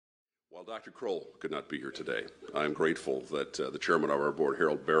While Dr. Kroll could not be here today, I'm grateful that the chairman of our board,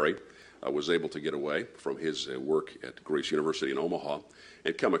 Harold Berry, was able to get away from his work at Grace University in Omaha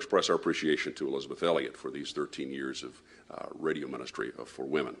and come express our appreciation to Elisabeth Elliot for these 13 years of radio ministry for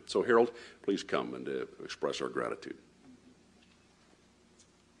women. So, Harold, please come and express our gratitude.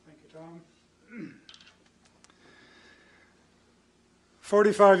 Thank you, Tom.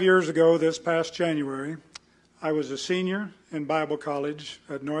 45 years ago, this past January, I was a senior in Bible college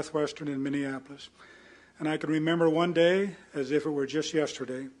at Northwestern in Minneapolis. And I can remember one day as if it were just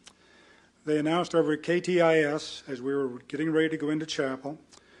yesterday. They announced over at KTIS, as we were getting ready to go into chapel,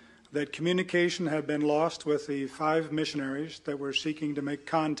 that communication had been lost with the 5 missionaries that were seeking to make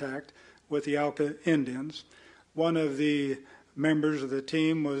contact with the Auca Indians. One of the members of the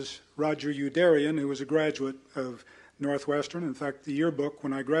team was Roger Udarian, who was a graduate of Northwestern. In fact, the yearbook,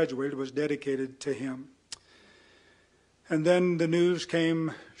 when I graduated, was dedicated to him. And then the news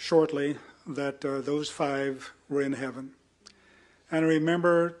came shortly that those 5 were in heaven. And I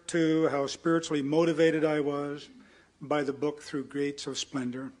remember, too, how spiritually motivated I was by the book Through Gates of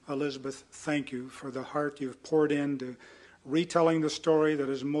Splendor. Elisabeth, thank you for the heart you've poured into retelling the story that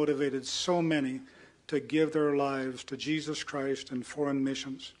has motivated so many to give their lives to Jesus Christ and foreign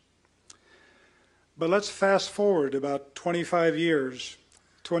missions. But let's fast forward about 25 years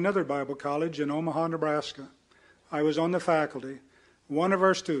to another Bible college in Omaha, Nebraska. I was on the faculty. One of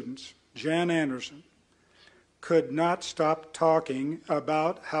our students, Jan Anderson, could not stop talking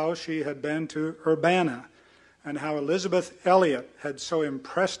about how she had been to Urbana and how Elisabeth Elliot had so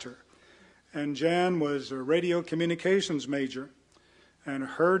impressed her. And Jan was a radio communications major, and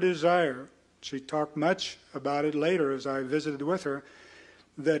her desire, she talked much about it later as I visited with her,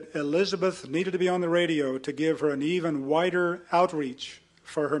 that Elisabeth needed to be on the radio to give her an even wider outreach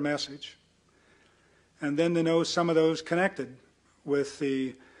for her message. And then to know some of those connected with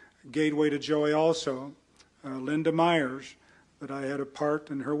the Gateway to Joy also. Linda Myers, that I had a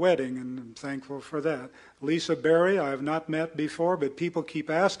part in her wedding, and I'm thankful for that. Lisa Berry, I have not met before, but people keep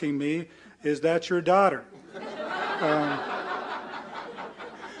asking me, is that your daughter?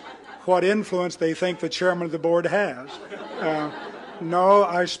 What influence they think the chairman of the board has. No,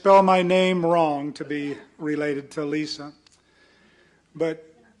 I spell my name wrong to be related to Lisa. But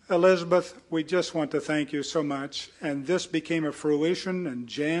Elisabeth, we just want to thank you so much. And this became a fruition and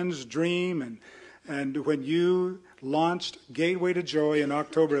Jan's dream. And when you launched Gateway to Joy in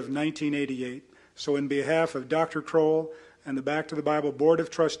October of 1988, so in behalf of Dr. Kroll and the Back to the Bible Board of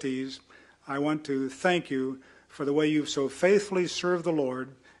Trustees, I want to thank you for the way you've so faithfully served the Lord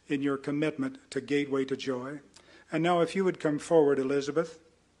in your commitment to Gateway to Joy. And now if you would come forward, Elisabeth.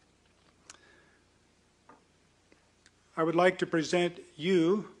 I would like to present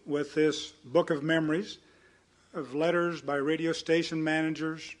you with this book of memories of letters by radio station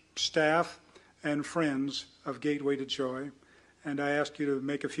managers, staff, and friends of Gateway to Joy. And I ask you to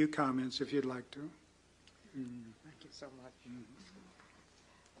make a few comments if you'd like to. Thank you so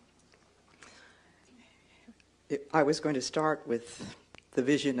much. I was going to start with the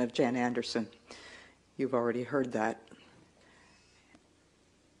vision of Jan Anderson. You've already heard that.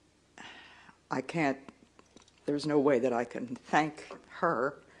 There's no way that I can thank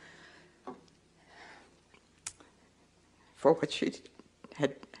her for what she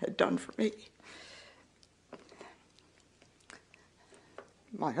had done for me.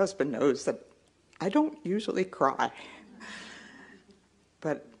 My husband knows that I don't usually cry,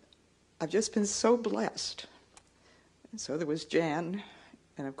 but I've just been so blessed. And so there was Jan,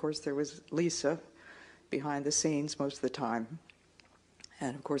 and of course there was Lisa behind the scenes most of the time,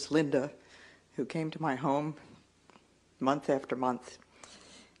 and of course Linda, who came to my home month after month,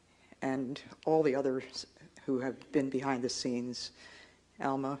 and all the others who have been behind the scenes,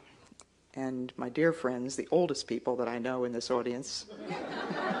 Alma, and my dear friends, the oldest people that I know in this audience,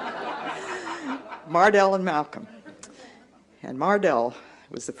 Mardell and Malcolm. And Mardell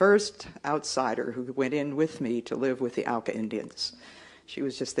was the first outsider who went in with me to live with the Auca Indians. She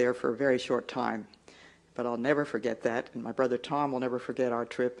was just there for a very short time, but I'll never forget that, and my brother Tom will never forget our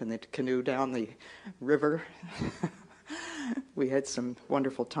trip in the canoe down the river. We had some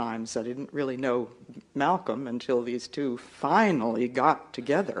wonderful times. I didn't really know Malcolm until these two finally got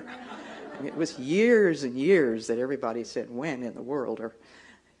together. I mean, it was years and years that everybody said, when in the world are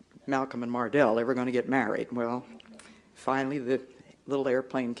Malcolm and Mardell ever going to get married? Well, finally the little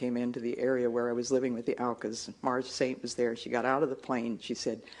airplane came into the area where I was living with the Aucas. Marge Saint was there. She got out of the plane. She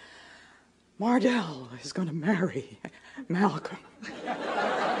said, Mardell is going to marry Malcolm.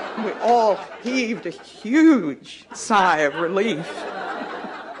 We all heaved a huge sigh of relief.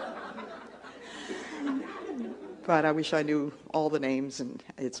 But I wish I knew all the names, and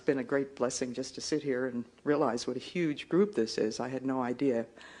it's been a great blessing just to sit here and realize what a huge group this is. I had no idea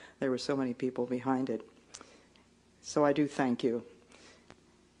there were so many people behind it. So I do thank you.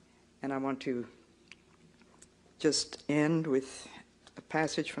 And I want to just end with a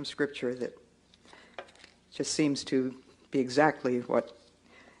passage from Scripture that just seems to be exactly what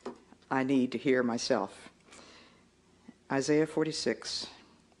I need to hear myself. Isaiah 46,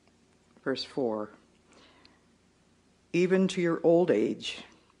 verse 4. Even to your old age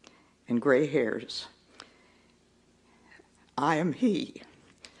and gray hairs, I am He.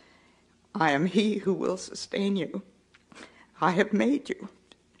 I am He who will sustain you. I have made you,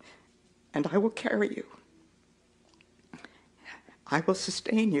 and I will carry you. I will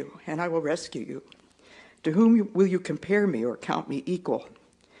sustain you, and I will rescue you. To whom will you compare me or count me equal?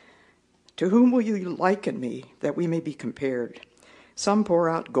 To whom will you liken me that we may be compared? Some pour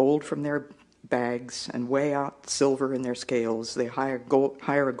out gold from their bags and weigh out silver in their scales. They hire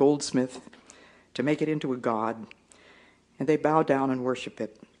a goldsmith to make it into a god, and they bow down and worship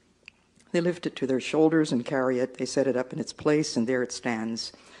it. They lift it to their shoulders and carry it. They set it up in its place, and there it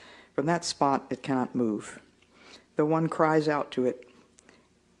stands. From that spot it cannot move. Though one cries out to it,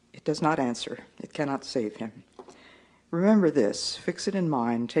 it does not answer. It cannot save him. Remember this. Fix it in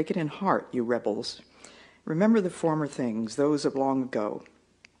mind. Take it in heart, you rebels. Remember the former things, those of long ago.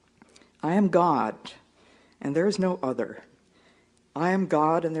 I am God, and there is no other. I am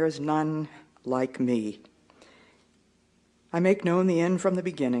God, and there is none like me. I make known the end from the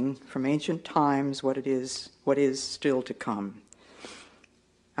beginning, from ancient times what is still to come.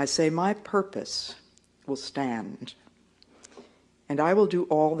 I say my purpose will stand, and I will do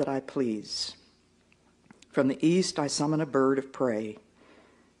all that I please. From the east I summon a bird of prey.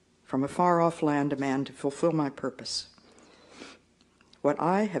 From a far-off land a man to fulfill my purpose. What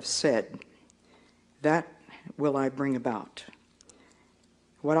I have said, that will I bring about.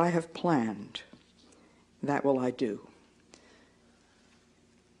 What I have planned, that will I do.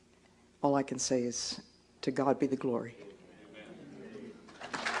 All I can say is, to God be the glory.